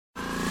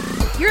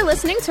You're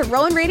listening to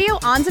Rowan Radio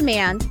On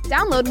Demand.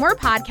 Download more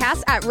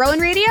podcasts at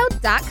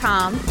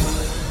rowanradio.com.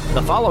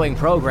 The following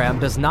program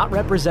does not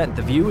represent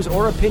the views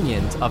or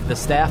opinions of the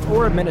staff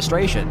or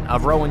administration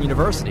of Rowan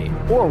University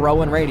or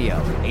Rowan Radio,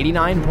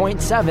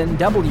 89.7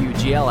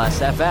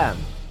 WGLS FM.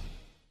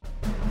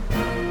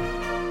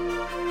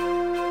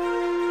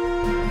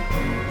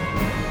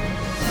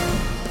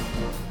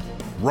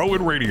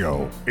 Rowan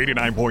Radio,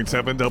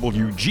 89.7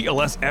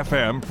 WGLS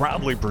FM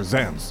proudly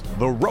presents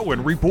The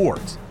Rowan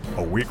Report,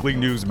 a weekly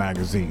news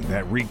magazine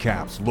that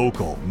recaps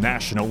local,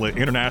 national, and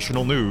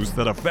international news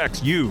that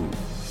affects you.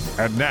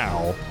 And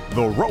now,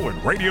 the Rowan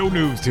Radio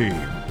News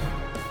Team.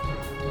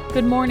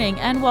 Good morning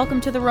and welcome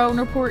to the Rowan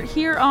Report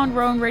here on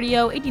Rowan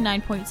Radio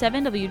 89.7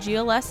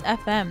 WGLS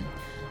FM.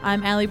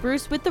 I'm Allie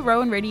Bruce with the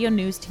Rowan Radio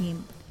News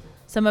Team.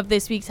 Some of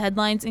this week's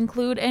headlines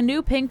include a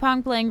new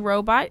ping-pong playing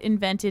robot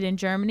invented in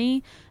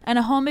Germany, and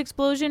a home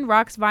explosion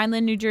rocks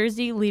Vineland, New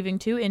Jersey, leaving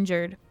 2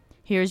 injured.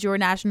 Here's your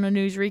national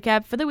news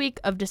recap for the week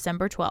of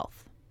December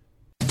 12th.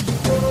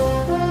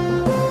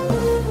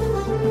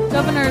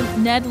 Governor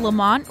Ned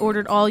Lamont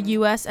ordered all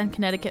U.S. and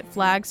Connecticut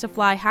flags to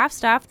fly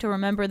half-staff to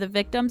remember the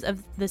victims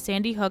of the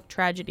Sandy Hook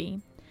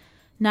tragedy.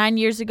 9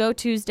 years ago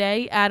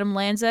Tuesday, Adam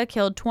Lanza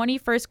killed 20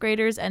 first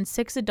graders and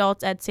 6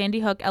 adults at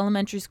Sandy Hook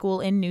Elementary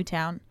School in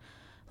Newtown.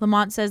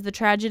 Lamont says the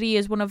tragedy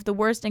is one of the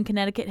worst in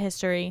Connecticut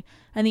history,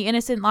 and the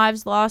innocent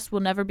lives lost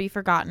will never be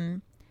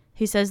forgotten.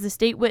 He says the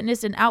state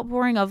witnessed an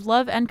outpouring of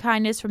love and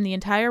kindness from the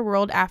entire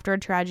world after a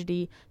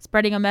tragedy,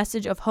 spreading a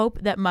message of hope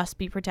that must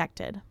be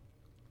protected.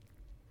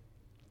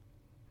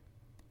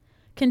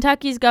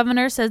 Kentucky's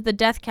governor says the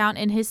death count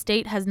in his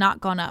state has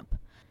not gone up.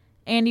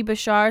 Andy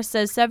Bashar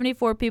says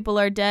 74 people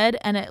are dead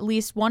and at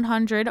least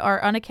 100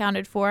 are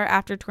unaccounted for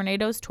after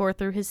tornadoes tore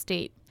through his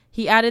state.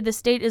 He added the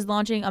state is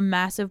launching a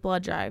massive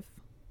blood drive.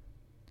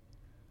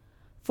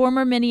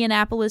 Former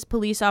Minneapolis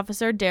police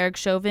officer Derek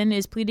Chauvin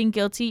is pleading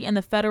guilty in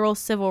the federal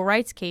civil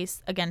rights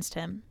case against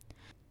him.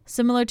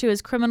 Similar to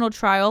his criminal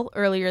trial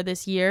earlier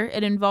this year,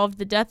 it involved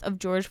the death of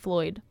George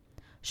Floyd.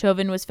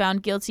 Chauvin was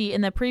found guilty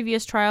in the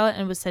previous trial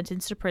and was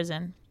sentenced to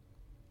prison.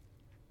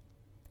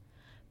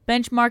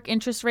 Benchmark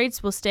interest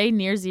rates will stay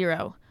near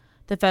zero.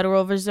 The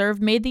Federal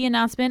Reserve made the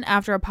announcement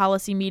after a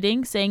policy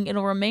meeting, saying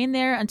it'll remain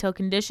there until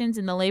conditions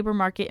in the labor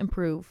market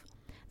improve.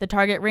 The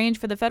target range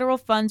for the federal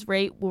funds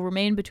rate will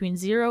remain between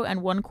 0 and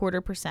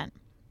 0.25%.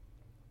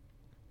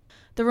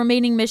 The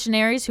remaining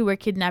missionaries who were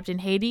kidnapped in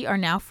Haiti are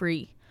now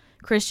free.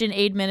 Christian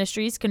Aid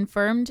Ministries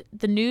confirmed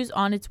the news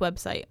on its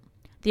website.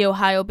 The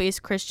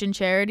Ohio-based Christian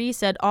charity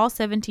said all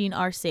 17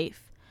 are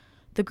safe.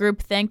 The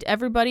group thanked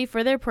everybody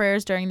for their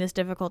prayers during this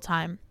difficult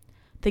time.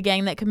 The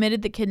gang that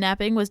committed the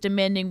kidnapping was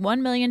demanding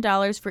 $1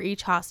 million for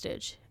each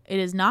hostage. It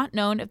is not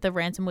known if the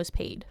ransom was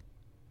paid.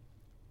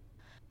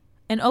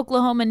 An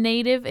Oklahoma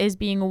native is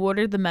being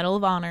awarded the Medal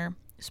of Honor.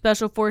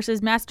 Special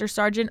Forces Master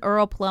Sergeant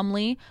Earl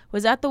Plumley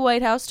was at the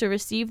White House to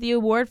receive the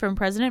award from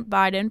President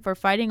Biden for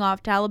fighting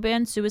off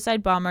Taliban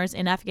suicide bombers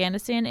in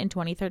Afghanistan in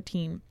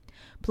 2013.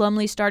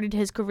 Plumley started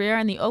his career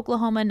in the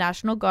Oklahoma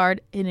National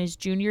Guard in his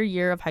junior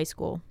year of high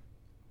school.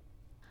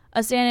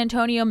 A San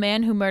Antonio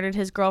man who murdered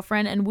his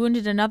girlfriend and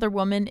wounded another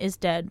woman is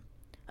dead.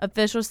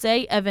 Officials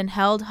say Evan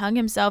Held hung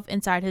himself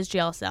inside his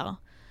jail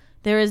cell.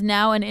 There is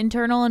now an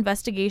internal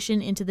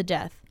investigation into the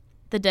death.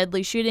 The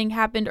deadly shooting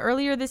happened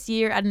earlier this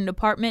year at an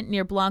apartment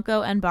near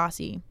Blanco and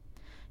Bossie.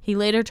 He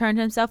later turned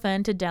himself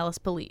in to Dallas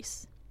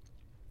police.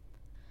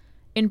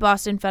 In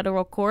Boston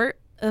federal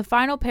court, the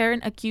final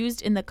parent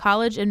accused in the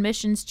college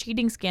admissions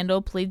cheating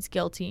scandal pleads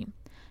guilty.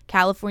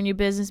 California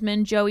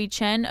businessman Joey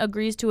Chen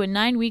agrees to a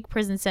 9-week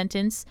prison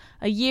sentence,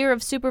 a year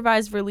of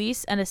supervised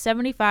release, and a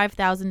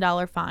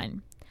 $75,000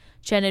 fine.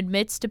 Chen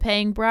admits to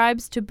paying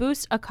bribes to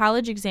boost a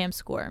college exam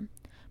score.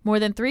 More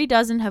than 3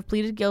 dozen have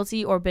pleaded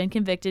guilty or been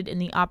convicted in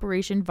the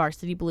Operation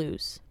Varsity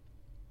Blues.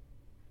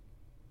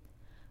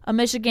 A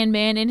Michigan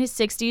man in his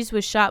 60s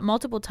was shot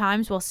multiple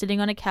times while sitting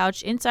on a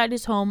couch inside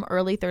his home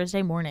early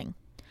Thursday morning.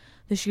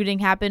 The shooting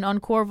happened on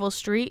Corville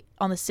Street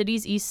on the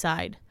city's east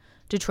side.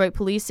 Detroit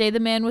police say the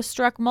man was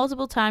struck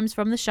multiple times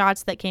from the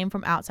shots that came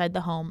from outside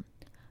the home.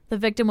 The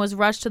victim was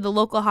rushed to the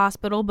local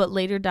hospital but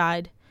later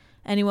died.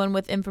 Anyone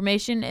with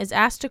information is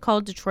asked to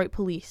call Detroit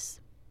police.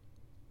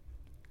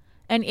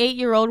 An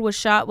 8-year-old was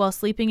shot while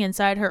sleeping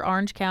inside her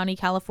Orange County,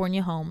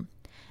 California home.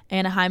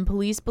 Anaheim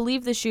police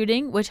believe the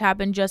shooting, which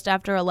happened just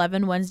after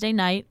 11 Wednesday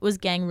night, was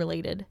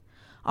gang-related.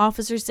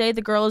 Officers say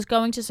the girl is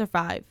going to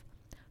survive.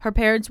 Her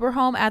parents were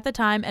home at the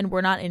time and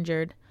were not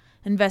injured.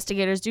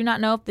 Investigators do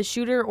not know if the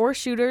shooter or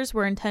shooters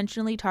were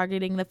intentionally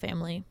targeting the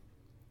family.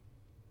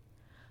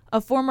 A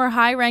former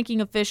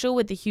high-ranking official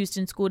with the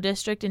Houston School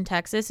District in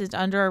Texas is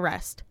under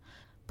arrest.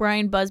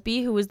 Brian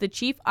Busby, who was the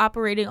chief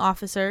operating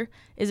officer,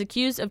 is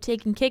accused of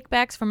taking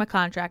kickbacks from a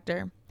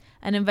contractor.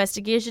 An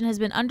investigation has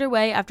been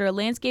underway after a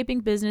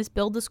landscaping business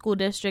billed the school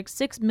district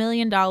 $6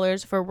 million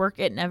for work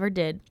it never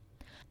did.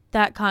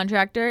 That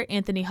contractor,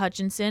 Anthony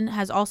Hutchinson,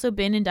 has also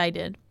been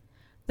indicted.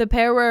 The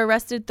pair were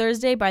arrested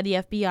Thursday by the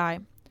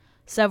FBI.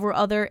 Several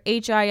other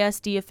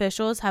HISD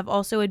officials have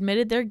also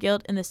admitted their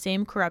guilt in the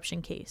same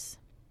corruption case.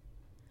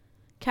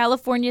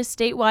 California's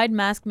statewide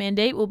mask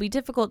mandate will be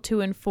difficult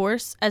to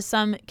enforce, as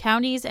some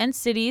counties and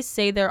cities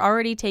say they're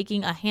already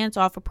taking a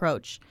hands-off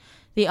approach.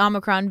 The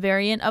Omicron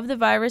variant of the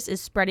virus is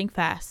spreading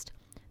fast.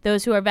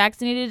 Those who are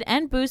vaccinated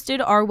and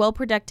boosted are well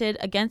protected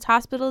against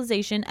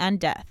hospitalization and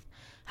death.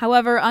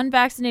 However,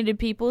 unvaccinated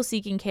people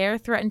seeking care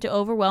threaten to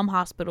overwhelm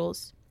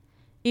hospitals.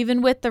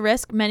 Even with the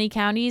risk, many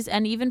counties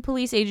and even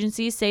police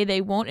agencies say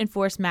they won't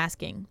enforce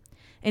masking.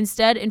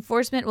 Instead,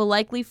 enforcement will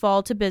likely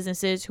fall to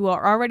businesses who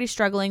are already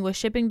struggling with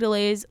shipping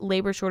delays,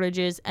 labor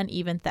shortages, and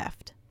even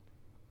theft.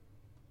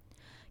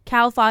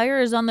 CAL FIRE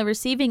is on the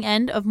receiving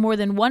end of more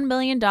than $1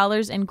 million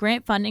in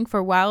grant funding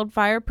for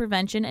wildfire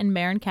prevention in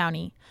Marin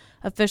County.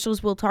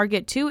 Officials will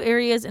target 2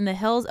 areas in the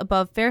hills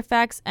above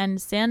Fairfax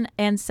and San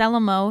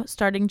Anselmo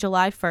starting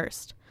July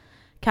 1st.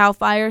 CAL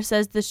FIRE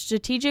says the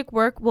strategic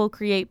work will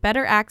create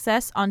better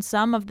access on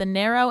some of the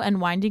narrow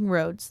and winding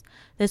roads.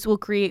 This will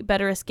create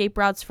better escape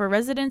routes for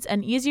residents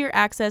and easier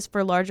access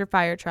for larger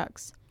fire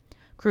trucks.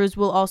 Crews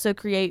will also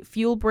create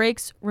fuel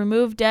breaks,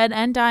 remove dead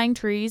and dying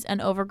trees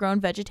and overgrown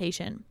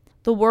vegetation.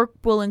 The work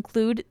will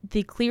include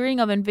the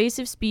clearing of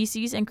invasive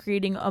species and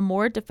creating a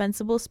more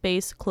defensible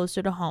space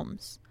closer to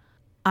homes.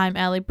 I'm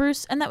Allie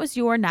Bruce, and that was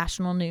your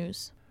national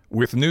news.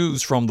 With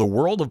news from the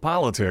world of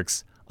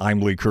politics,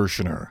 I'm Lee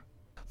Kirshner.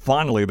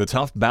 Finally, the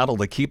tough battle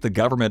to keep the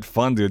government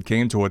funded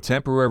came to a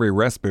temporary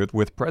respite,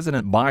 with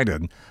President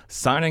Biden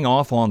signing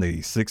off on the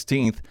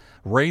 16th,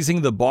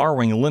 raising the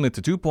borrowing limit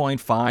to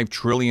 $2.5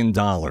 trillion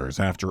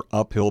after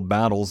uphill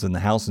battles in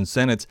the House and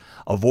Senate,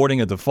 avoiding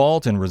a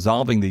default and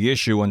resolving the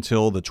issue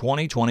until the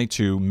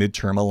 2022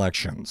 midterm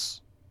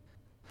elections.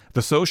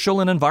 The social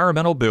and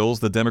environmental bills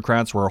the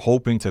Democrats were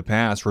hoping to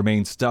pass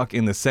remain stuck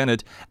in the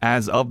Senate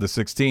as of the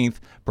 16th.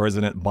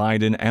 President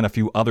Biden and a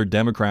few other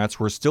Democrats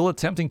were still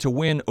attempting to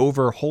win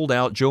over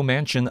holdout Joe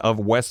Manchin of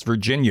West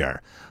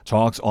Virginia.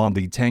 Talks on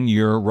the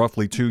 10-year,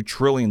 roughly $2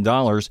 trillion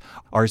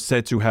are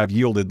said to have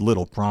yielded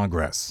little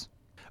progress.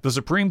 The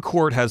Supreme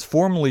Court has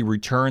formally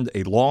returned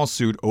a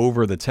lawsuit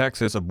over the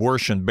Texas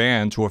abortion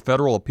ban to a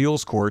federal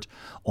appeals court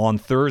on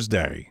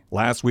Thursday.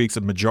 Last week's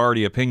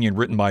majority opinion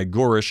written by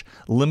Gorish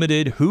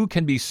limited who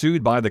can be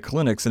sued by the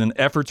clinics in an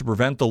effort to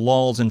prevent the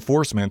law's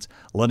enforcement,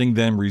 letting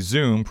them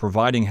resume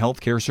providing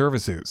health care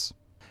services.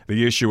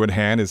 The issue at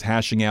hand is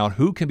hashing out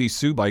who can be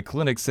sued by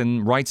clinics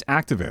and rights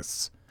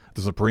activists.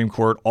 The Supreme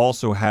Court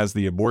also has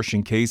the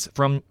abortion case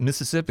from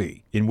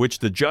Mississippi, in which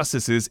the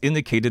justices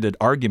indicated at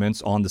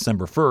arguments on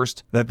December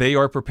 1st that they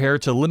are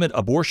prepared to limit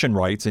abortion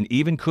rights and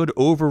even could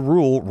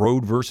overrule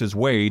Roe v.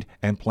 Wade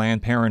and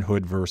Planned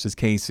Parenthood v.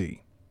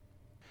 Casey.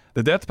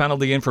 The Death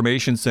Penalty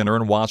Information Center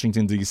in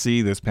Washington,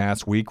 D.C. this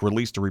past week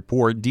released a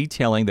report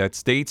detailing that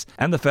states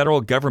and the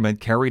federal government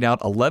carried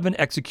out 11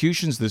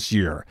 executions this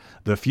year,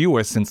 the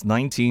fewest since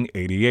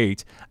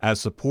 1988, as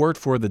support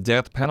for the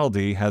death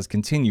penalty has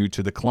continued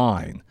to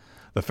decline.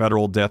 The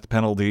federal death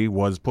penalty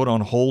was put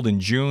on hold in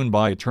June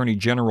by Attorney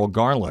General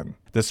Garland.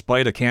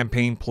 Despite a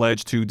campaign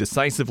pledge to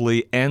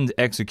decisively end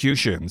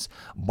executions,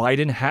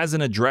 Biden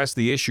hasn't addressed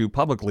the issue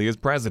publicly as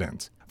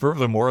president.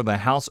 Furthermore, the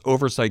House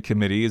Oversight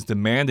Committee is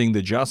demanding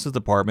the Justice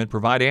Department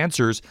provide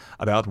answers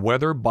about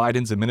whether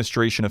Biden's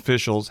administration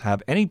officials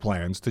have any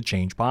plans to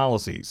change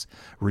policies,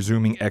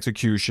 resuming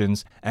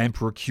executions, and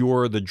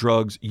procure the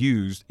drugs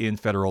used in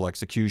federal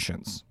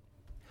executions.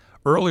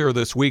 Earlier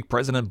this week,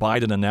 President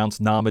Biden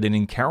announced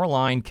nominating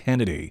Caroline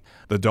Kennedy,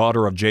 the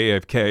daughter of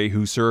JFK,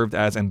 who served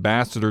as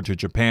ambassador to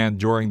Japan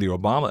during the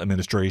Obama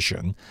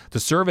administration, to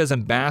serve as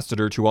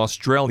ambassador to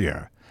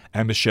Australia,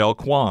 and Michelle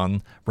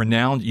Kwan,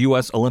 renowned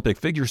U.S. Olympic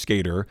figure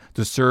skater,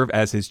 to serve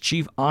as his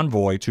chief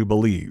envoy to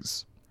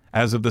Belize.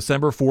 As of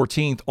December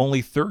 14th,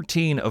 only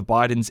 13 of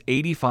Biden's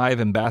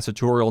 85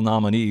 ambassadorial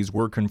nominees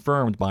were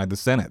confirmed by the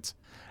Senate.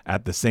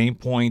 At the same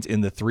point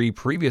in the 3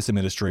 previous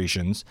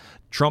administrations,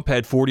 Trump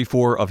had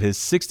 44 of his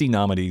 60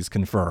 nominees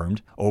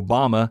confirmed,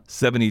 Obama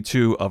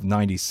 72 of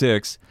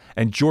 96,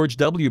 and George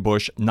W.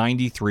 Bush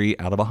 93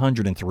 out of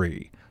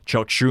 103.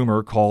 Chuck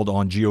Schumer called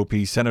on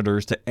GOP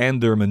senators to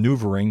end their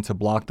maneuvering to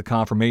block the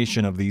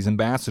confirmation of these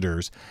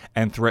ambassadors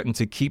and threatened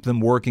to keep them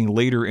working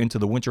later into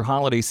the winter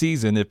holiday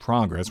season if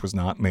progress was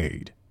not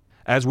made.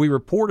 As we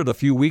reported a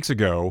few weeks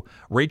ago,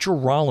 Rachel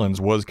Rollins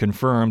was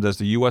confirmed as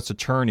the U.S.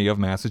 Attorney of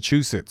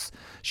Massachusetts.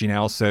 She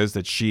now says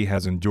that she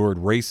has endured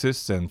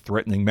racist and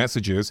threatening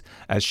messages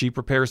as she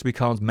prepares to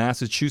become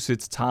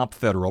Massachusetts' top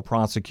federal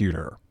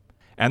prosecutor.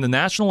 And the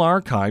National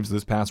Archives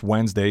this past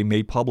Wednesday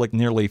made public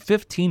nearly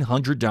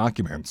 1,500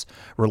 documents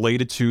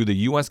related to the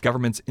U.S.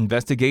 government's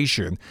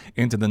investigation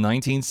into the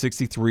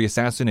 1963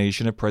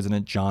 assassination of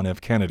President John F.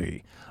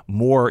 Kennedy.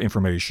 More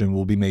information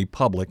will be made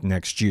public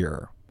next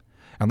year.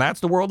 And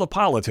that's the world of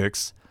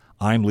politics.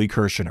 I'm Lee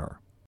Kirshner.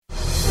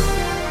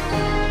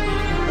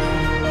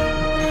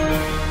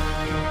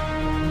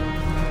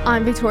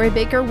 I'm Victoria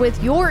Baker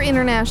with your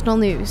international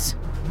news.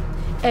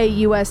 A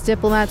U.S.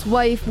 diplomat's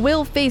wife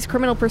will face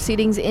criminal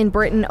proceedings in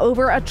Britain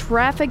over a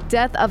traffic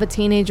death of a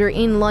teenager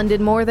in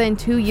London more than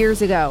 2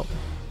 years ago.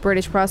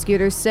 British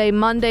prosecutors say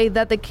Monday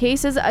that the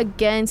cases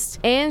against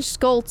Ange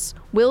Schultz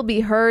will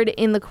be heard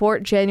in the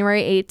court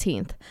January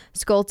 18th.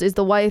 Schultz is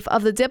the wife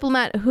of the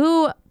diplomat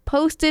who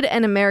posted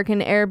an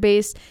American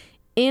airbase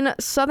in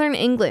southern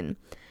England.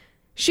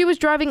 She was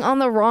driving on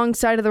the wrong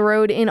side of the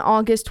road in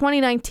August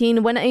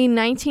 2019 when a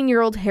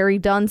 19-year-old Harry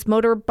Dunn's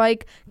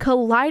motorbike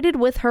collided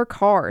with her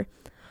car.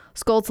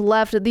 Schultz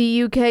left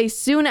the UK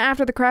soon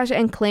after the crash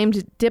and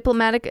claimed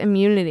diplomatic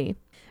immunity.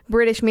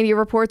 British media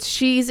reports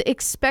she's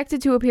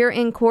expected to appear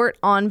in court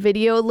on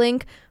video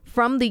link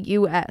from the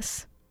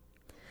US.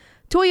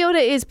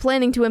 Toyota is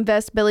planning to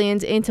invest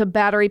billions into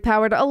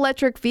battery-powered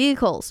electric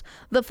vehicles.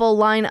 The full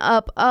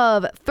lineup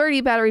of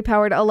 30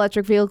 battery-powered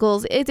electric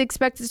vehicles is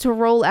expected to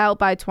roll out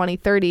by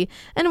 2030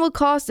 and will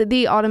cost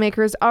the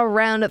automakers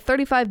around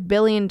 $35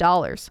 billion.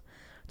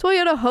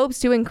 Toyota hopes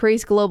to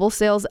increase global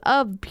sales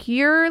of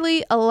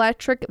purely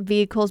electric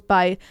vehicles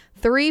by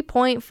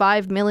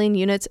 3.5 million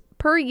units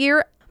per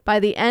year by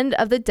the end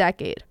of the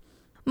decade.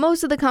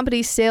 Most of the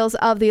company's sales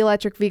of the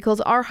electric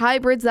vehicles are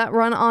hybrids that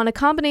run on a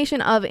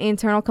combination of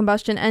internal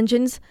combustion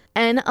engines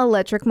and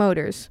electric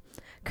motors.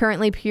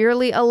 Currently,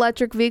 purely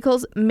electric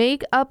vehicles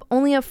make up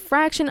only a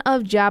fraction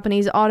of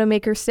Japanese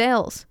automaker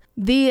sales.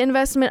 The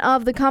investment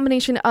of the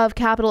combination of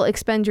capital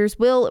expenditures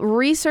will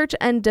research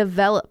and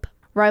develop.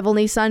 Rival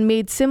Nissan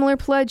made similar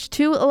pledge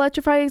to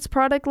electrify its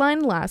product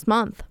line last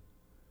month.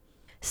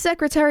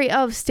 Secretary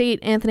of State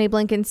Anthony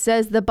Blinken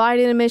says the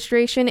Biden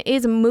administration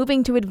is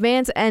moving to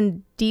advance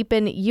and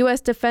deepen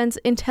U.S. defense,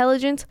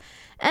 intelligence,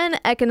 and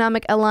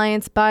economic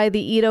alliance by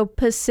the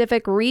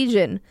Indo-Pacific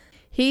region.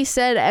 He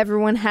said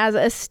everyone has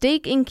a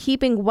stake in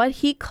keeping what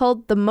he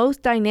called the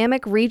most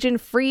dynamic region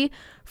free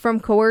from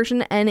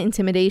coercion and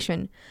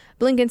intimidation.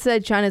 Blinken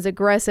said China's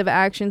aggressive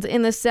actions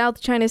in the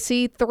South China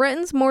Sea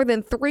threatens more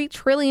than $3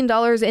 trillion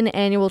in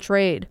annual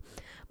trade.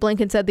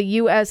 Blinken said the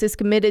U.S. is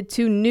committed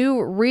to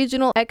new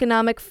regional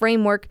economic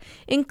framework,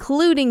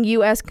 including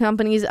U.S.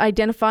 companies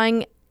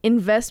identifying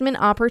investment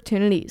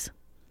opportunities.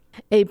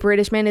 A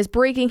British man is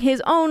breaking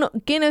his own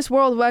Guinness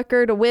World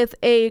Record with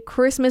a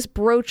Christmas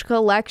brooch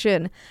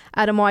collection.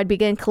 Adam Wide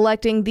began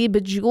collecting the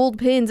bejeweled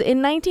pins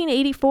in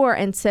 1984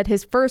 and set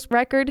his first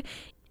record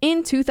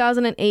in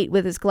 2008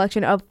 with his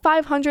collection of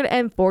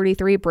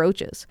 543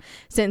 brooches.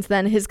 Since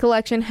then, his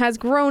collection has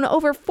grown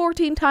over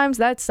 14 times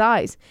that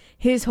size.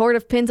 His hoard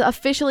of pins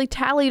officially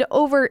tallied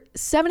over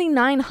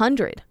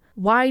 7,900.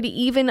 Wide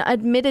even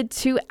admitted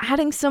to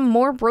adding some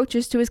more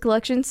brooches to his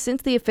collection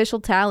since the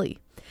official tally.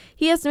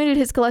 He estimated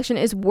his collection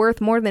is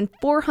worth more than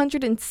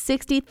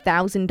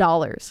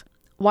 $460,000.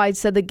 Wide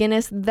said the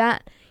Guinness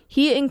that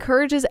he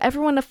encourages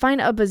everyone to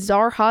find a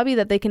bizarre hobby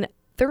that they can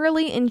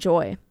thoroughly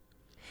enjoy.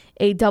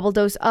 A double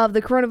dose of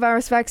the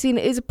coronavirus vaccine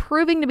is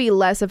proving to be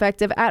less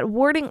effective at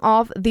warding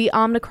off the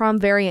Omicron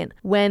variant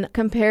when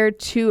compared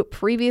to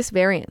previous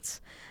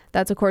variants.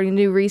 That's according to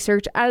new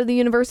research out of the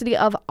University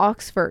of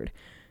Oxford.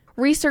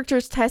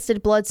 Researchers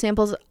tested blood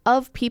samples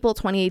of people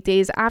 28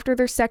 days after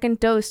their second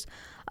dose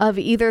of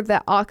either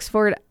the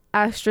Oxford,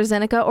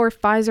 AstraZeneca, or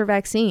Pfizer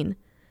vaccine.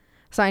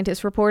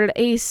 Scientists reported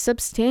a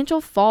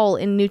substantial fall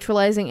in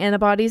neutralizing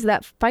antibodies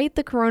that fight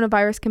the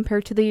coronavirus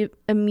compared to the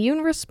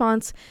immune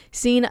response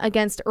seen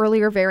against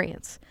earlier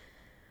variants.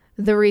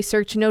 The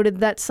research noted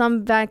that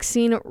some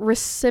vaccine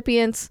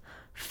recipients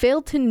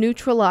failed to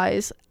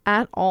neutralize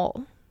at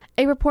all.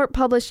 A report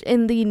published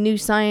in the New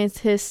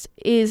Scientist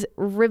is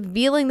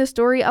revealing the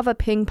story of a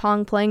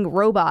ping-pong-playing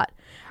robot.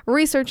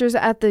 Researchers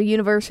at the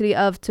University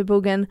of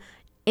Tübingen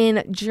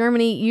in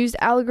Germany used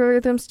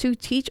algorithms to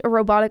teach a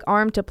robotic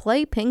arm to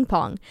play ping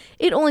pong.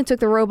 It only took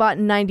the robot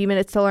 90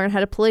 minutes to learn how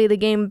to play the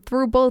game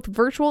through both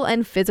virtual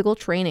and physical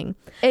training.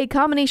 A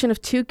combination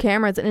of two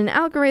cameras and an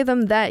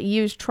algorithm that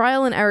used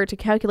trial and error to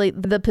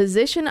calculate the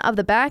position of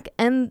the back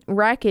and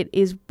racket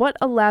is what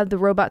allowed the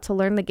robot to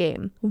learn the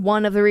game.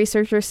 One of the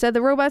researchers said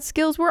the robot's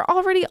skills were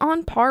already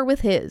on par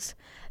with his.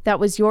 That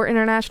was your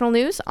international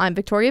news. I'm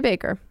Victoria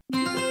Baker.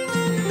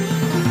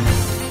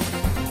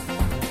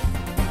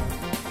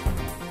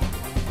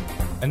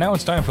 And now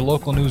it's time for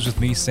local news with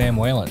me, Sam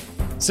Whalen.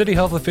 City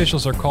health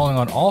officials are calling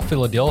on all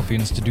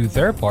Philadelphians to do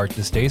their part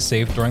to stay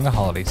safe during the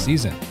holiday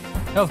season.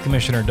 Health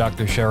Commissioner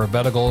Dr. Shara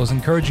Bedegal is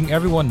encouraging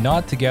everyone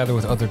not to gather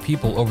with other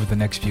people over the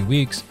next few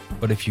weeks,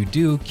 but if you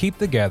do, keep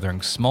the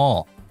gathering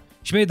small.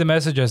 She made the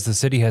message as the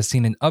city has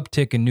seen an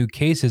uptick in new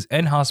cases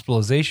and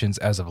hospitalizations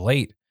as of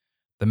late.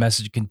 The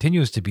message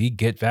continues to be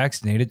get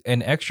vaccinated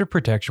and extra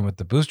protection with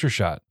the booster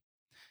shot.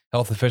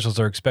 Health officials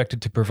are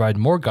expected to provide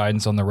more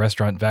guidance on the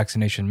restaurant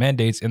vaccination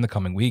mandates in the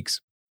coming weeks.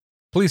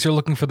 Police are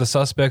looking for the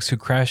suspects who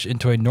crashed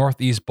into a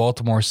Northeast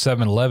Baltimore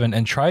 7-Eleven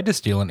and tried to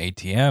steal an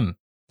ATM.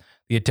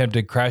 The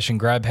attempted crash and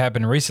grab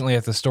happened recently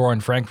at the store on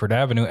Frankfort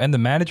Avenue, and the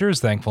manager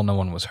is thankful no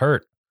one was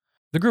hurt.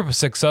 The group of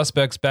 6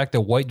 suspects backed a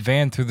white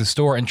van through the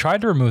store and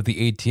tried to remove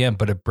the ATM,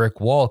 but a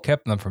brick wall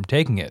kept them from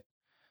taking it.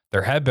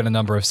 There have been a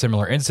number of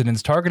similar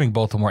incidents targeting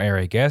Baltimore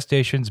area gas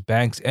stations,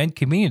 banks, and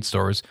convenience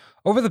stores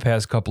over the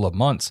past couple of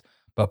months,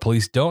 but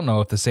police don't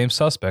know if the same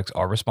suspects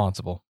are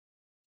responsible.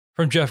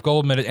 From Jeff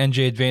Goldman at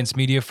NJ Advanced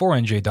Media for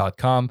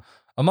NJ.com,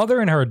 A mother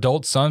and her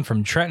adult son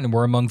from Trenton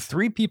were among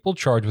 3 people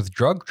charged with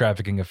drug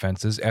trafficking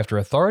offenses after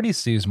authorities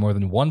seized more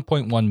than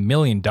 $1.1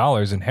 million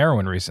in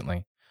heroin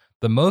recently,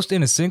 the most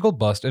in a single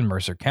bust in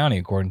Mercer County,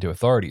 according to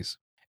authorities.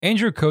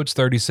 Andrew Coates,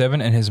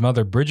 37, and his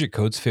mother Bridget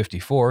Coates,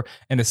 54,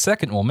 and a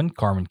second woman,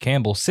 Carmen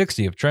Campbell,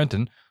 60, of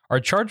Trenton, are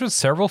charged with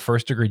several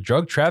first-degree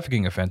drug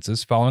trafficking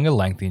offenses following a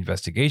lengthy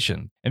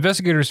investigation.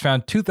 Investigators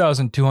found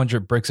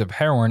 2,200 bricks of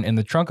heroin in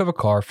the trunk of a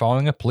car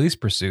following a police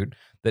pursuit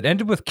that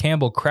ended with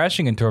Campbell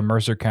crashing into a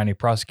Mercer County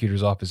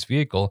prosecutor's office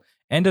vehicle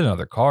and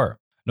another car.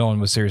 No one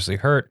was seriously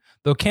hurt,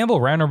 though Campbell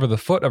ran over the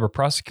foot of a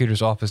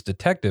prosecutor's office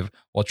detective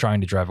while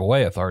trying to drive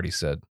away, authorities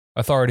said.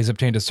 Authorities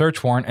obtained a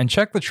search warrant and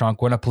checked the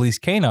trunk when a police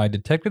canine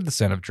detected the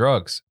scent of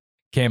drugs.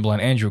 Campbell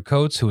and Andrew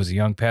Coates, who was a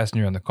young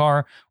passenger in the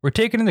car, were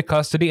taken into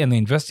custody and the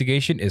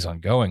investigation is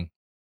ongoing.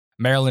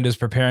 Maryland is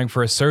preparing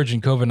for a surge in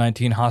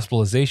COVID-19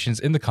 hospitalizations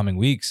in the coming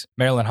weeks.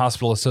 Maryland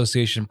Hospital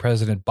Association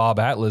President Bob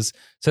Atlas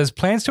says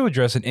plans to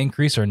address an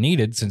increase are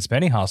needed since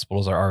many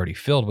hospitals are already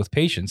filled with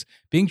patients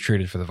being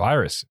treated for the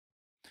virus.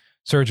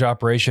 Surge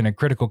operation and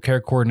critical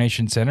care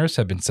coordination centers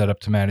have been set up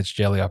to manage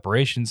daily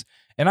operations,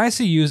 and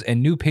ICUs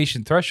and new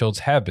patient thresholds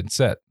have been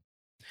set.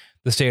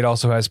 The state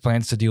also has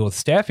plans to deal with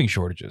staffing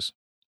shortages.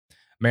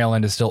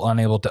 Maryland is still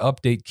unable to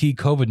update key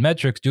COVID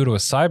metrics due to a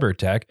cyber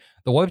attack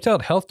that wiped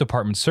out health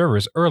department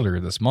servers earlier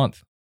this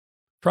month.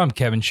 From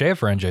Kevin Shea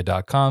for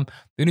NJ.com,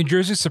 the New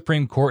Jersey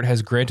Supreme Court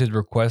has granted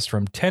requests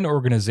from 10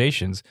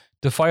 organizations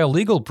to file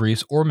legal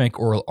briefs or make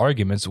oral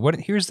arguments when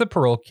it hears the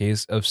parole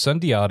case of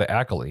Sundiata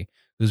Ackley,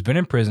 who's been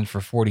in prison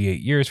for 48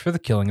 years for the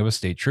killing of a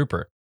state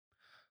trooper.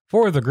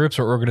 4 of the groups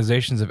are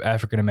organizations of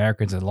African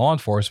Americans in law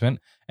enforcement,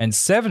 and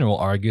 7 will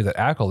argue that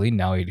Ackley,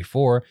 now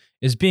 84,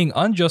 is being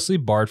unjustly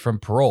barred from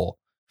parole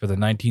for the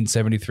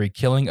 1973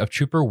 killing of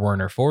Trooper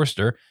Werner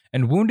Forster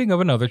and wounding of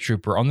another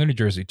trooper on the New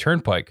Jersey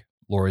Turnpike,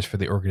 lawyers for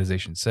the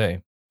organization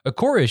say. A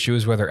core issue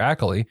is whether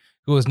Ackley,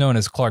 who was known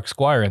as Clark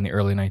Squire in the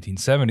early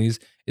 1970s,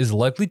 is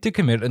likely to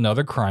commit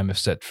another crime if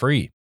set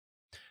free.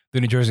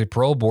 The New Jersey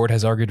Parole Board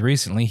has argued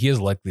recently he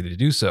is likely to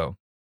do so.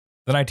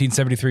 The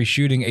 1973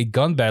 shooting, a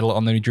gun battle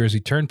on the New Jersey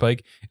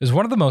Turnpike, is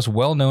one of the most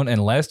well-known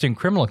and lasting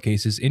criminal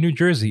cases in New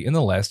Jersey in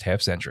the last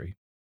half-century.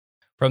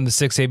 From the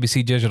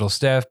 6ABC digital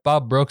staff,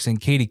 Bob Brooks and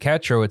Katie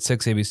Catro at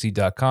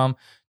 6abc.com,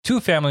 2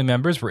 family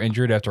members were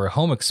injured after a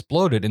home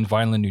exploded in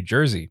Vineland, New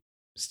Jersey.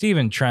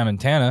 Stephen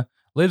Tramontana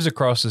lives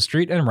across the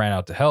street and ran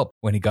out to help.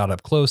 When he got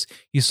up close,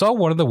 he saw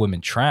one of the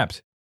women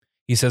trapped.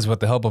 He says with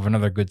the help of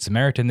another Good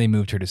Samaritan, they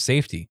moved her to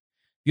safety.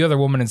 The other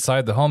woman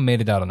inside the home made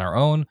it out on her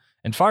own,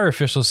 and fire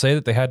officials say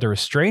that they had to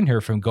restrain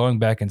her from going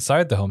back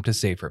inside the home to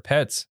save her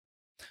pets.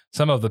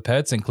 Some of the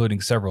pets,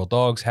 including several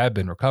dogs, have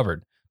been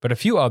recovered, but a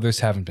few others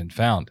haven't been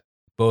found.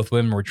 Both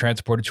women were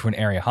transported to an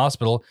area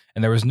hospital,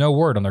 and there was no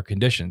word on their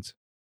conditions.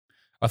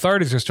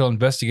 Authorities are still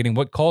investigating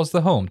what caused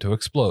the home to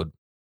explode.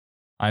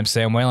 I'm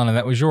Sam Whalen, and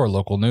that was your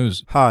local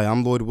news. Hi,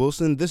 I'm Lloyd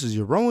Wilson. This is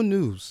your Rowan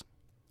News.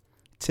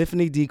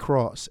 Tiffany D.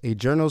 Cross, a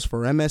journalist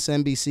for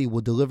MSNBC,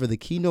 will deliver the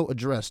keynote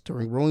address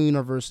during Rowan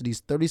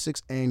University's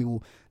 36th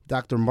annual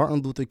Dr.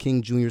 Martin Luther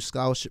King Jr.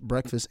 Scholarship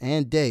Breakfast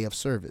and Day of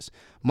Service,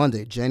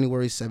 Monday,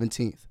 January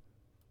 17th.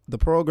 The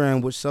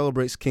program, which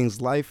celebrates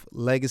King's life,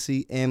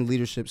 legacy, and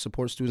leadership,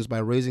 supports students by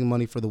raising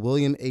money for the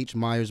William H.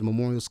 Myers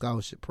Memorial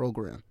Scholarship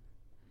Program.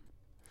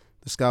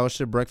 The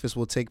scholarship breakfast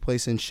will take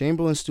place in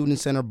Chamberlain Student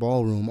Center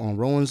Ballroom on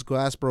Rowan's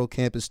Glassboro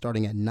campus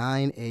starting at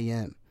 9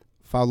 a.m.,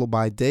 followed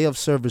by Day of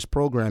Service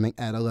programming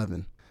at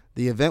 11.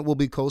 The event will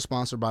be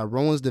co-sponsored by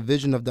Rowan's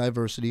Division of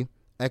Diversity,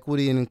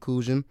 Equity and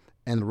Inclusion,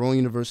 and the Rowan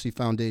University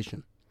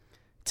Foundation.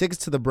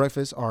 Tickets to the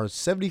breakfast are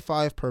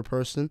 $75 per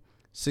person,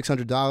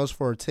 $600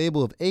 for a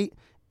table of 8,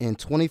 and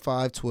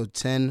 $25 to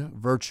attend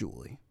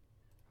virtually.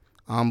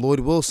 I'm Lloyd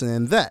Wilson,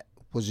 and that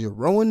was your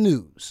Rowan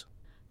News.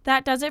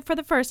 That does it for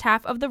the first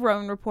half of the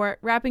Rowan Report,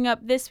 wrapping up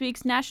this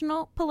week's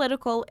national,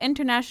 political,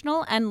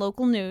 international, and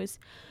local news.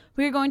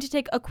 We are going to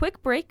take a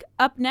quick break.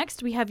 Up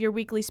next, we have your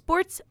weekly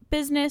sports,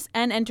 business,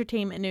 and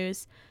entertainment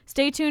news.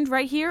 Stay tuned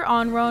right here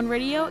on Rowan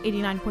Radio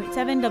 89.7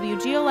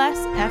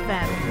 WGLS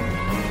FM.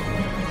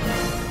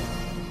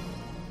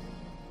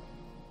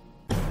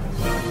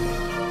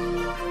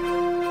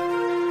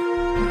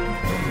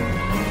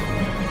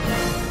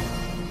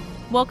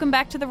 Welcome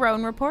back to the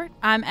Rowan Report.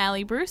 I'm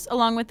Allie Bruce,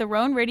 along with the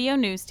Rowan Radio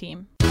News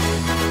team.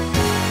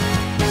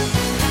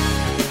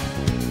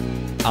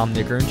 I'm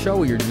Nick Earnshaw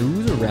with your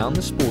news around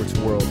the sports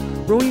world.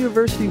 Rowan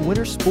University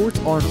winter sports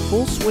are in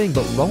full swing,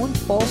 but Rowan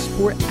fall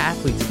sport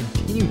athletes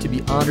continue to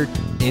be honored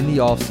in the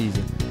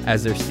offseason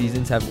as their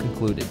seasons have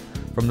concluded.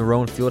 From the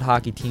Rowan field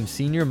hockey team,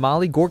 senior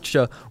Molly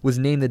Gorksha was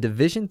named the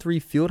Division III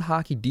Field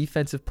Hockey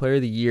Defensive Player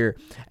of the Year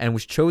and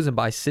was chosen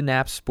by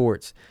Synapse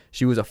Sports.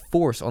 She was a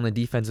force on the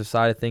defensive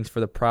side of things for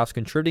the Profs,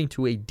 contributing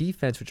to a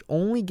defense which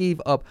only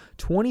gave up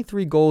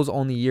 23 goals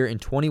on the year in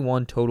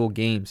 21 total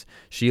games.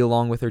 She,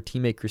 along with her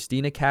teammate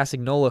Christina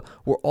Casagnola,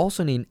 were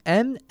also named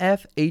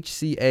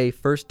NFHCA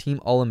First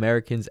Team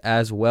All-Americans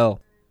as well.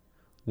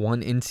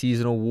 One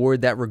in-season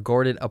award that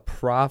regarded a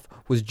prof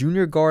was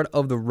junior guard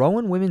of the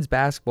Rowan women's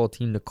basketball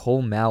team,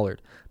 Nicole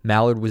Mallard.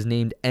 Mallard was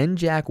named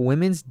NJAC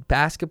Women's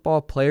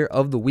Basketball Player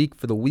of the Week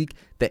for the week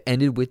that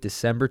ended with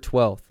December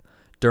 12th.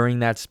 During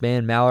that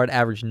span, Mallard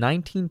averaged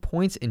 19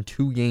 points in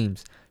 2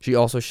 games. She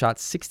also shot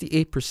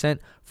 68%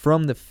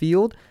 from the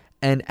field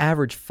and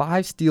averaged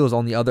 5 steals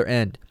on the other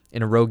end.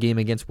 In a road game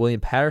against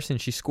William Patterson,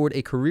 she scored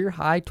a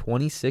career-high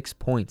 26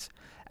 points.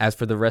 As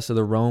for the rest of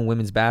the Rowan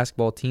women's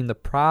basketball team, the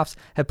Profs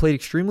have played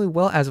extremely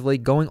well as of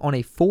late, going on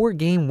a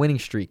 4-game winning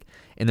streak.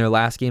 In their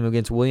last game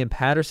against William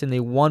Patterson, they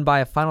won by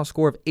a final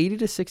score of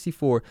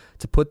 80-64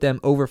 to put them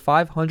over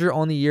 500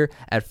 on the year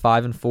at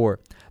 5-4.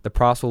 The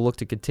Profs will look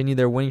to continue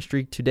their winning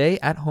streak today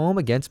at home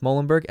against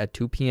Muhlenberg at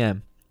 2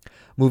 p.m.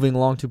 Moving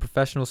along to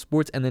professional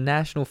sports and the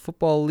National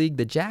Football League,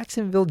 the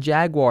Jacksonville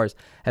Jaguars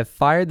have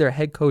fired their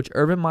head coach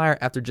Urban Meyer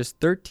after just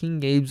 13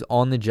 games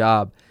on the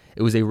job.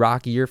 It was a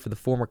rocky year for the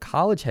former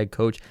college head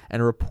coach, and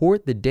a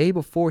report the day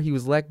before he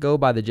was let go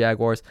by the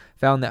Jaguars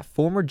found that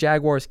former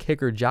Jaguars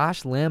kicker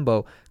Josh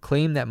Lambo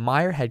claimed that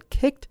Meyer had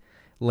kicked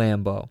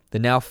Lambo. The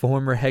now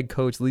former head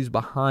coach leaves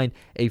behind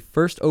a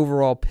first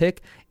overall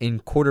pick in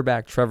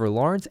quarterback Trevor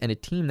Lawrence and a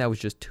team that was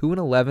just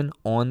 2-11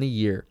 on the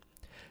year.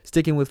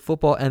 Sticking with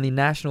football and the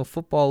National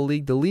Football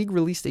League, the league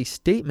released a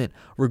statement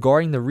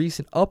regarding the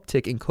recent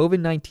uptick in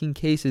COVID-19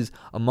 cases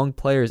among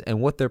players and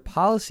what their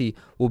policy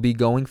will be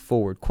going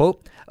forward.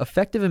 Quote,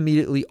 effective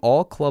immediately,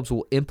 all clubs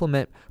will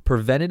implement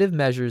preventative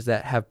measures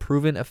that have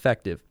proven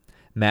effective.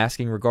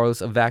 Masking regardless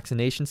of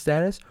vaccination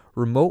status,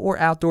 remote or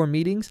outdoor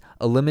meetings,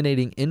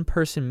 eliminating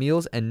in-person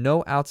meals, and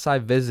no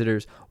outside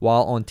visitors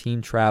while on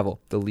team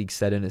travel, the league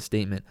said in a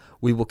statement.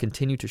 We will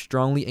continue to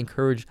strongly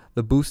encourage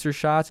the booster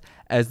shots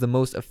as the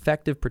most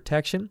effective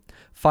protection.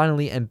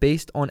 Finally, and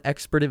based on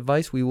expert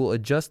advice, we will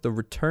adjust the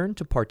return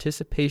to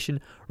participation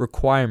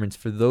requirements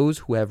for those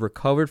who have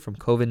recovered from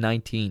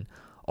COVID-19.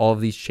 All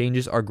of these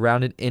changes are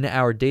grounded in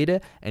our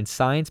data and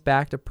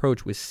science-backed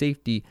approach with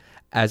safety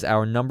as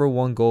our number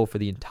one goal for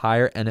the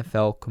entire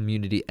NFL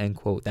community, end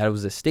quote. That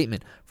was a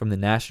statement from the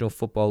National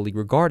Football League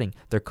regarding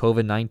their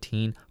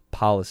COVID-19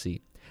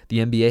 policy. The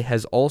NBA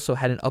has also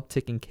had an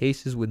uptick in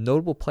cases with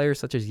notable players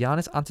such as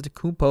Giannis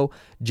Antetokounmpo,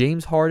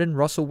 James Harden,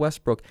 Russell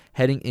Westbrook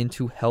heading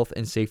into health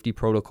and safety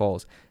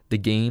protocols. The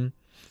game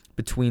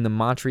between the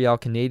Montreal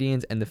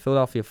Canadiens and the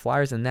Philadelphia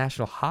Flyers in the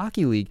National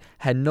Hockey League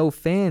had no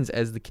fans,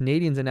 as the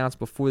Canadiens announced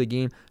before the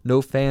game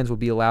no fans will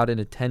be allowed in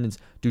attendance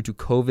due to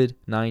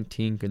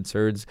COVID-19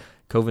 concerns.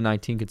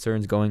 COVID-19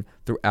 concerns going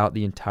throughout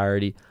the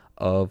entirety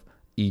of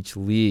each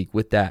league.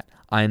 With that,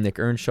 I am Nick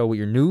Earnshaw with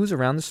your news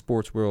around the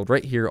sports world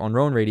right here on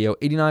Rowan Radio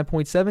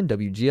 89.7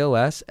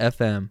 WGLS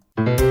FM.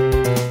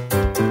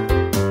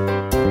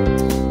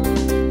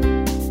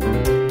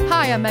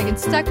 Hi, I'm Megan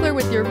Steckler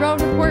with your Rowan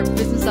Report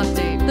Business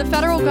Update. The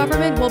federal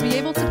government will be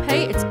able to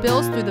pay its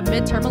bills through the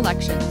midterm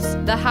elections.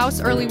 The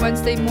House early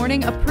Wednesday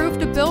morning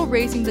approved a bill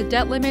raising the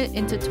debt limit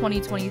into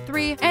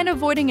 2023 and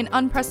avoiding an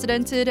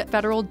unprecedented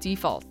federal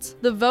default.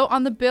 The vote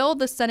on the bill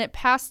the Senate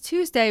passed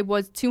Tuesday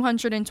was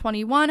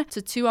 221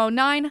 to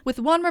 209, with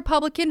one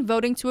Republican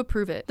voting to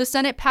approve it. The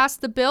Senate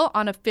passed the bill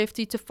on a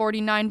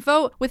 50-49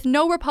 vote, with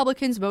no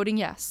Republicans voting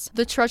yes.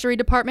 The Treasury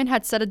Department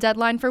had set a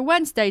deadline for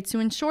Wednesday to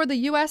ensure the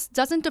U.S.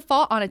 doesn't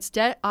default on its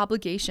debt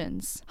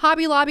obligations.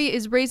 Hobby Lobby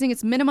is raising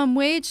its minimum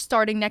wage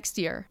starting next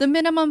year. The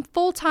minimum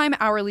full-time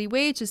hourly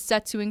wage is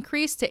set to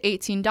increase to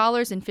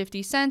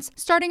 $18.50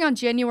 starting on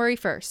January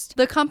 1st.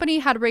 The company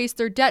had raised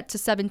their debt to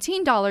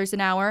 $17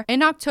 an hour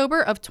in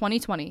October of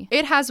 2020.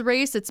 It has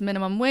raised its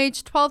minimum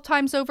wage 12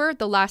 times over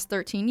the last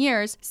 13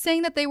 years,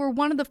 saying that they were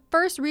one of the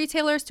first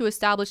retailers to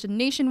establish a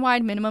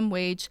nationwide minimum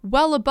wage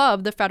well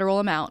above the federal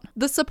amount.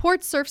 The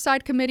Support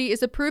Surfside Committee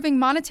is approving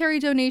monetary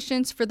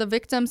donations for the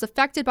victims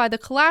affected by the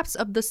collapse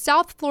of the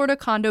South Florida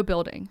condo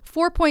building.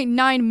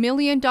 $4.9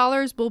 million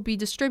will be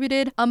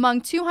distributed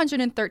among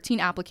 213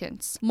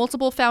 applicants.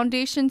 Multiple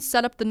foundations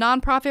set up the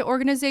nonprofit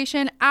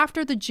organization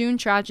after the June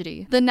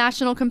tragedy. The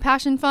National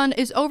Compassion Fund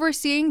is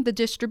overseeing the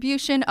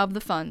distribution of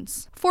the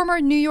funds.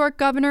 Former New York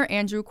Governor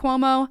Andrew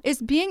Cuomo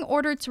is being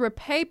ordered to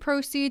repay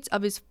proceeds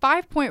of his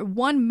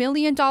 $5.1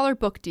 million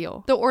book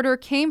deal. The order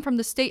came from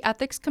the State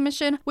Ethics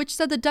Commission, which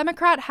said the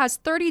Democrat has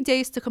 30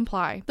 days to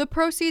comply. The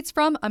proceeds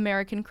from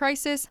American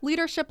Crisis,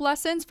 Leadership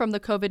Lessons from the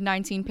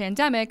COVID-19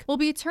 pandemic will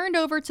be turned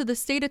over to the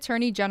State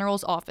Attorney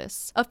General's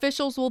office.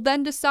 Officials will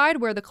then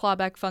decide where the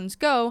clawback funds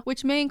go,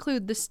 which may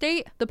include the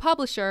state, the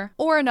publisher,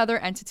 or another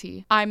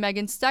entity. I'm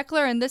Megan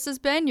Steckler, and this has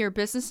been your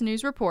Business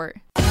News Report.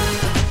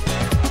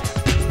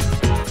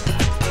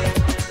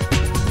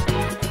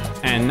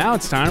 And now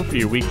it's time for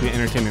your weekly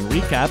entertainment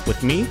recap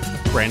with me,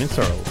 Brandon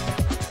Searles.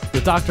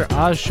 The Dr.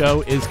 Oz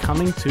show is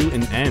coming to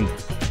an end.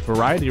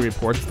 Variety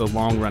reports the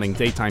long-running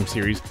daytime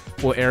series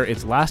will air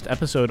its last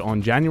episode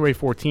on January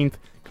 14th,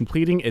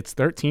 completing its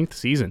 13th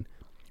season.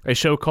 A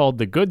show called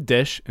The Good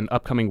Dish, an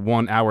upcoming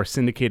 1-hour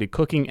syndicated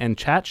cooking and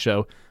chat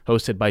show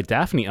hosted by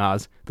Daphne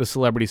Oz, the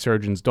celebrity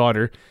surgeon's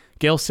daughter,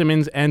 Gail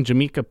Simmons, and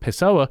Jamaica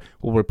Pessoa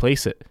will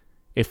replace it.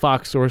 A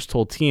Fox source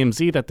told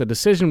TMZ that the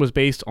decision was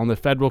based on the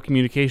Federal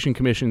Communication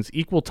Commission's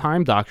equal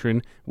time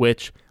doctrine,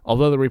 which,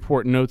 although the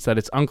report notes that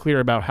it's unclear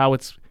about how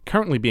it's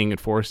currently being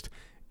enforced,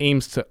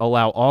 aims to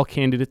allow all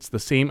candidates the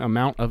same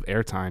amount of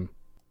airtime.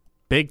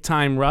 Big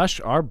Time Rush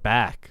are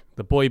back.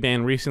 The boy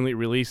band recently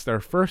released their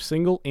first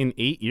single in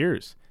 8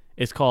 years.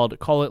 It's called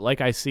Call It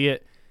Like I See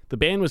It. The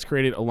band was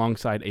created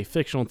alongside a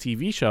fictional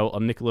TV show, a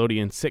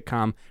Nickelodeon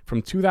sitcom,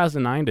 from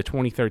 2009 to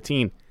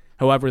 2013.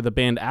 However, the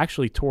band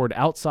actually toured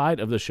outside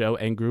of the show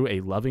and grew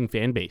a loving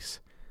fan base.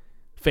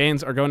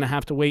 Fans are going to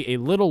have to wait a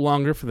little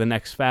longer for the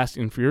next Fast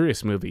and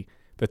Furious movie.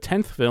 The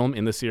 10th film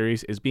in the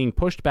series is being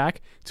pushed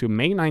back to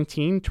May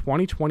 19,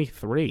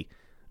 2023.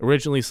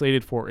 Originally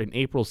slated for an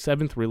April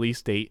 7th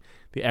release date,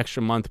 the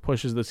extra month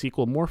pushes the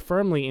sequel more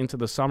firmly into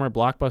the summer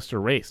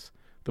blockbuster race.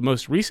 The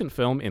most recent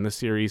film in the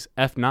series,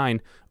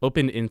 F9,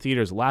 opened in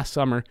theaters last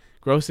summer,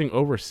 grossing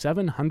over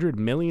 $700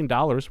 million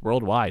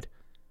worldwide.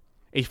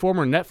 A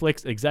former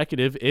Netflix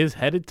executive is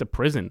headed to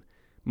prison.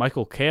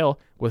 Michael Kale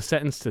was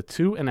sentenced to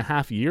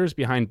 2.5 years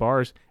behind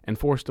bars and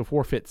forced to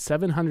forfeit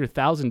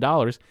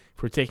 $700,000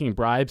 for taking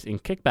bribes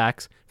and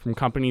kickbacks from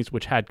companies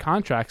which had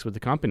contracts with the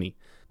company.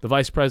 The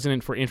vice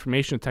president for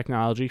information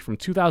technology from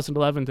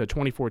 2011 to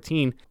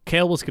 2014,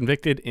 Kale was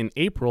convicted in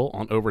April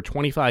on over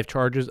 25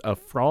 charges of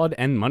fraud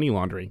and money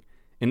laundering.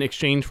 In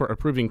exchange for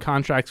approving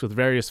contracts with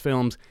various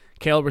films,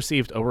 Kale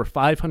received over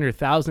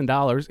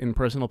 $500,000 in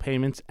personal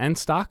payments and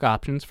stock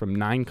options from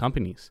 9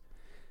 companies.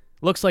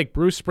 Looks like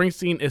Bruce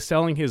Springsteen is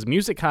selling his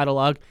music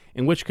catalog,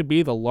 in which could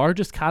be the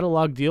largest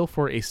catalog deal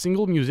for a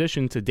single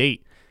musician to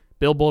date.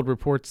 Billboard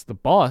reports The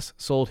Boss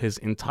sold his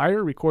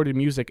entire recorded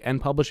music and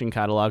publishing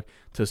catalog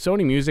to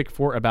Sony Music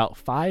for about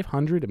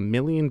 $500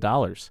 million.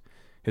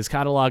 His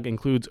catalog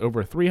includes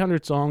over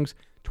 300 songs,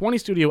 20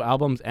 studio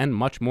albums, and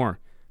much more.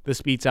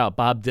 This beats out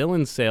Bob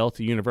Dylan's sale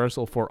to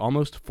Universal for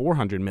almost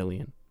 $400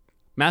 million.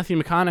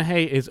 Matthew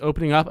McConaughey is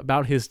opening up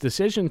about his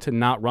decision to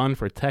not run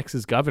for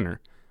Texas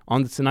governor.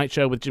 On The Tonight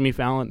Show with Jimmy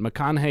Fallon,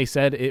 McConaughey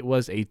said it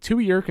was a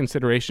 2-year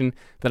consideration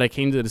that I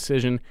came to the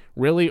decision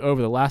really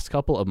over the last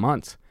couple of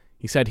months.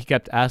 He said he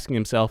kept asking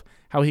himself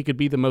how he could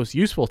be the most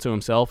useful to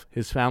himself,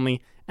 his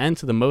family, and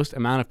to the most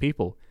amount of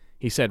people.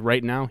 He said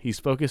right now he's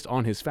focused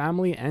on his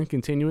family and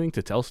continuing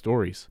to tell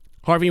stories.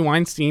 Harvey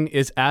Weinstein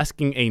is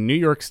asking a New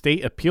York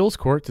State appeals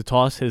court to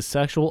toss his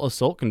sexual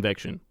assault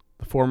conviction.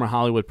 The former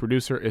Hollywood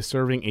producer is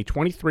serving a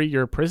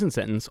 23-year prison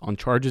sentence on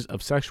charges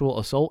of sexual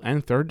assault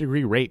and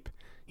third-degree rape.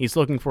 He's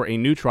looking for a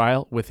new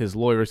trial, with his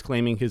lawyers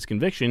claiming his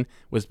conviction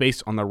was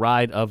based on the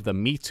ride of the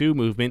Me Too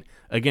movement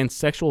against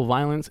sexual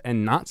violence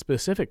and not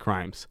specific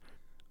crimes.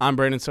 I'm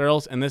Brandon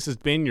Searles, and this has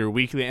been your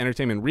weekly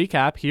entertainment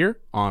recap here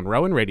on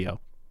Rowan Radio.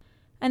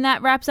 And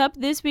that wraps up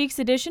this week's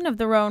edition of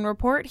the Rowan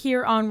Report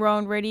here on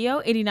Rowan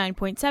Radio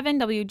 89.7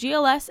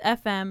 WGLS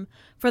FM.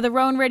 For the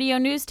Rowan Radio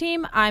News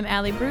Team, I'm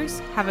Allie Bruce.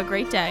 Have a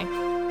great day.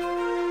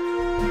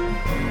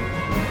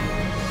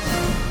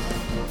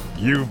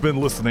 You've been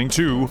listening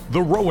to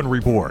The Rowan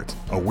Report,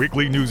 a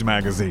weekly news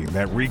magazine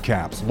that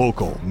recaps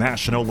local,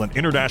 national, and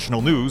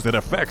international news that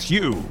affects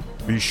you.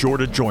 Be sure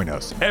to join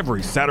us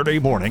every Saturday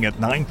morning at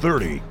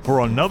 9:30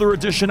 for another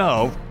edition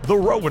of The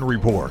Rowan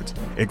Report,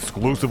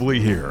 exclusively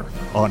here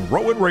on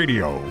Rowan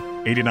Radio,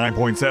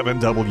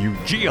 89.7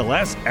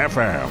 WGLS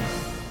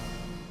FM.